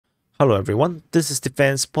Hello everyone, this is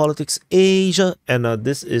Defense Politics Asia, and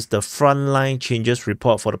this is the Frontline changes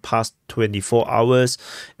report for the past 24 hours.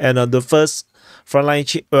 And the first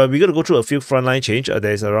frontline we're going to go through a few frontline change.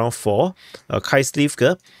 There's around 4.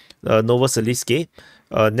 NetailOve, NOVOMYKHAILIVKA,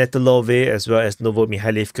 Netailove, as well as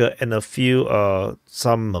NOVOMYKHAILIVKA, and a few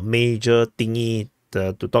some major thingy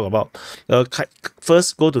to talk about.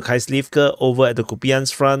 First, go to NetailOve over at the Kupian's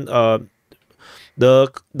front.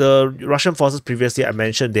 The Russian forces previously I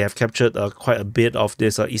mentioned, they have captured quite a bit of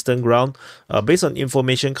this eastern ground. Based on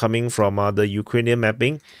information coming from the Ukrainian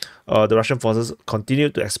mapping, the Russian forces continue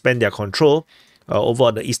to expand their control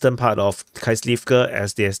over the eastern part of NetailOve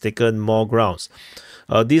as they have taken more grounds.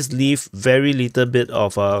 These leave very little bit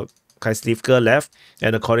of NetailOve left,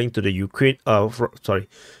 and according to the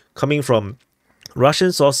coming from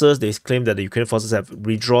Russian sources, they claim that the Ukrainian forces have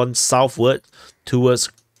withdrawn southward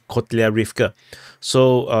towards Netailove.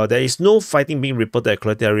 So there is no fighting being reported at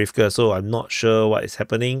Netailove, so I'm not sure what is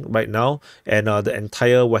happening right now. And the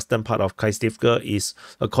entire western part of Netailove is,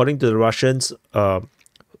 according to the Russians,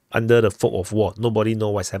 under the fog of war. Nobody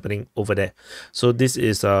knows what's happening over there. So this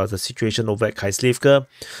is the situation over at Netailove.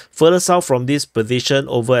 Further south from this position,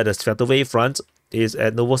 over at the Sviatove front, is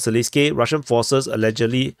at Novosibirsk. Russian forces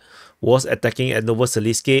allegedly was attacking at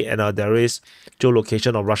Novosibirsk, and there is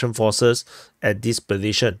geolocation of Russian forces at this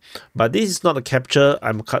position. But this is not a capture.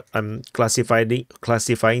 I'm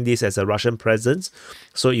classifying this as a Russian presence,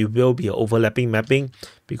 so it will be an overlapping mapping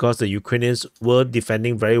because the Ukrainians were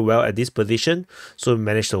defending very well at this position, so we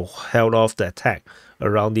managed to hold off the attack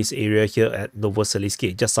around this area here at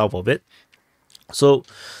Novosibirsk, just south of it. So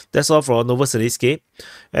that's all for Novosibirsk,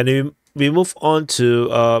 and we move on to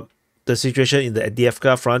the situation in the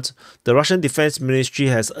DFK front. The Russian Defense Ministry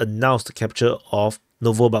has announced the capture of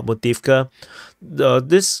NOVOMYKHAILIVKA.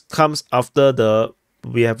 This comes after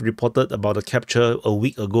we have reported about the capture a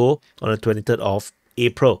week ago on the 23rd of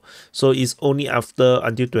April. So it's only until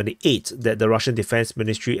 28th that the Russian Defense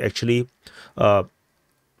Ministry actually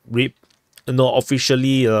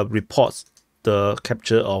officially reports the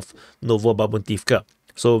capture of NOVOMYKHAILIVKA.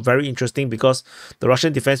 So very interesting, because the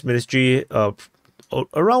Russian Defense Ministry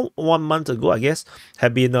around 1 month ago, I guess,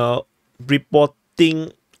 have been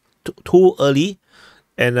reporting too early,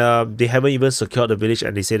 and they haven't even secured the village,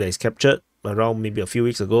 and they say that it's captured around maybe a few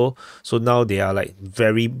weeks ago. So now they are like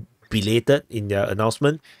very belated in their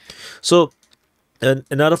announcement. So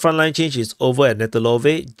another frontline change is over at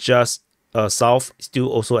Netailove, just south, still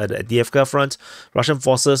also at the DFK front. Russian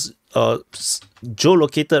forces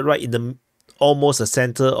geolocated right in the almost the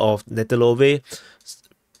center of Netailove,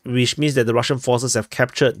 which means that the Russian forces have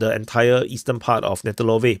captured the entire eastern part of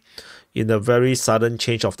Netailove in a very sudden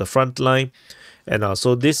change of the front line. And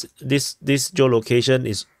so this geolocation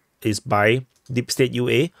is by Deep State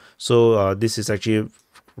UA. So this is actually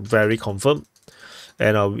very confirmed,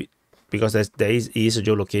 and because there is a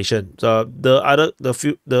geolocation.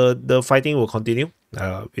 The fighting will continue.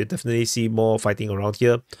 We'll definitely see more fighting around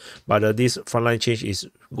here, but this frontline change is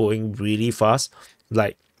going really fast.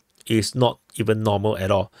 Like, it's not even normal at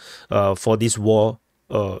all for this war.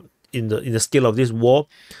 In the scale of this war,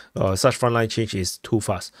 such frontline change is too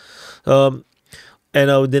fast. And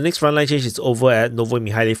the next frontline change is over at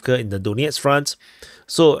NOVOMYKHAILIVKA in the Donetsk front.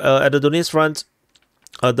 So at the Donetsk front,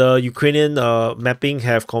 the Ukrainian mapping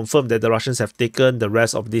have confirmed that the Russians have taken the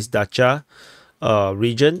rest of this Dacha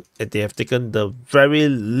region, and they have taken the very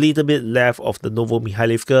little bit left of the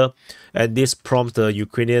NOVOMYKHAILIVKA, and this prompts the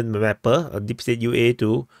Ukrainian mapper, Deep State UA,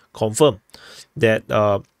 to confirm that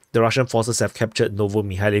the Russian forces have captured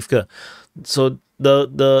NOVOMYKHAILIVKA. So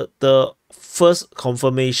the first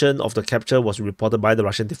confirmation of the capture was reported by the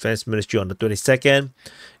Russian Defense Ministry on the 22nd,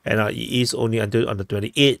 and it is only until on the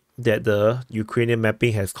 28th that the Ukrainian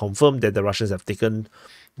mapping has confirmed that the Russians have taken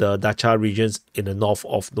the Dacha regions in the north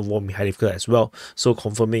of NOVOMYKHAILIVKA as well, so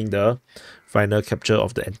confirming the final capture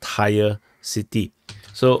of the entire city,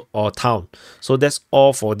 or town. So that's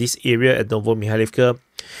all for this area at NOVOMYKHAILIVKA.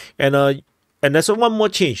 And there's one more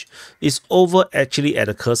change. It's over actually at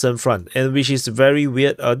the Kherson front, and which is very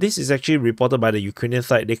weird. This is actually reported by the Ukrainian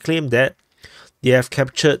side. They claim that they have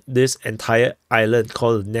captured this entire island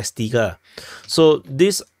called Nestiga. So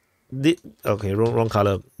okay, wrong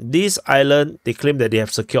color. This island, they claim that they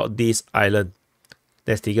have secured this island,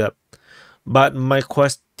 Nestiga. But my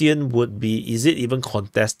question would be, is it even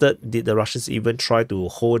contested? Did the Russians even try to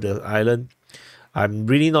hold the island? I'm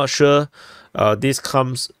really not sure. This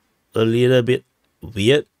comes a little bit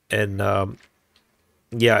weird, and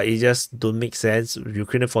yeah, it just don't make sense.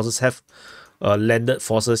 Ukrainian forces have landed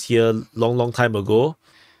forces here long time ago,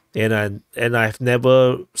 and I've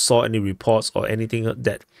never saw any reports or anything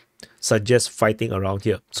that suggests fighting around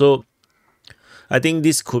here. So I think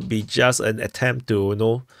this could be just an attempt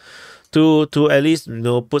to to at least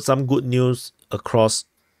put some good news across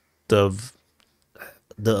the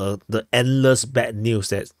endless bad news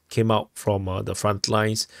that came out from the front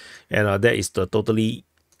lines, and that is the totally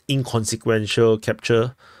inconsequential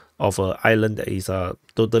capture of an island that is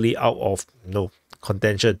totally out of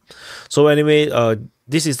contention. So anyway,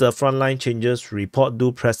 this is the Frontline changes report.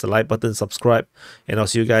 Do press the like button, subscribe, and I'll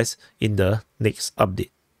see you guys in the next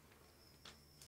update.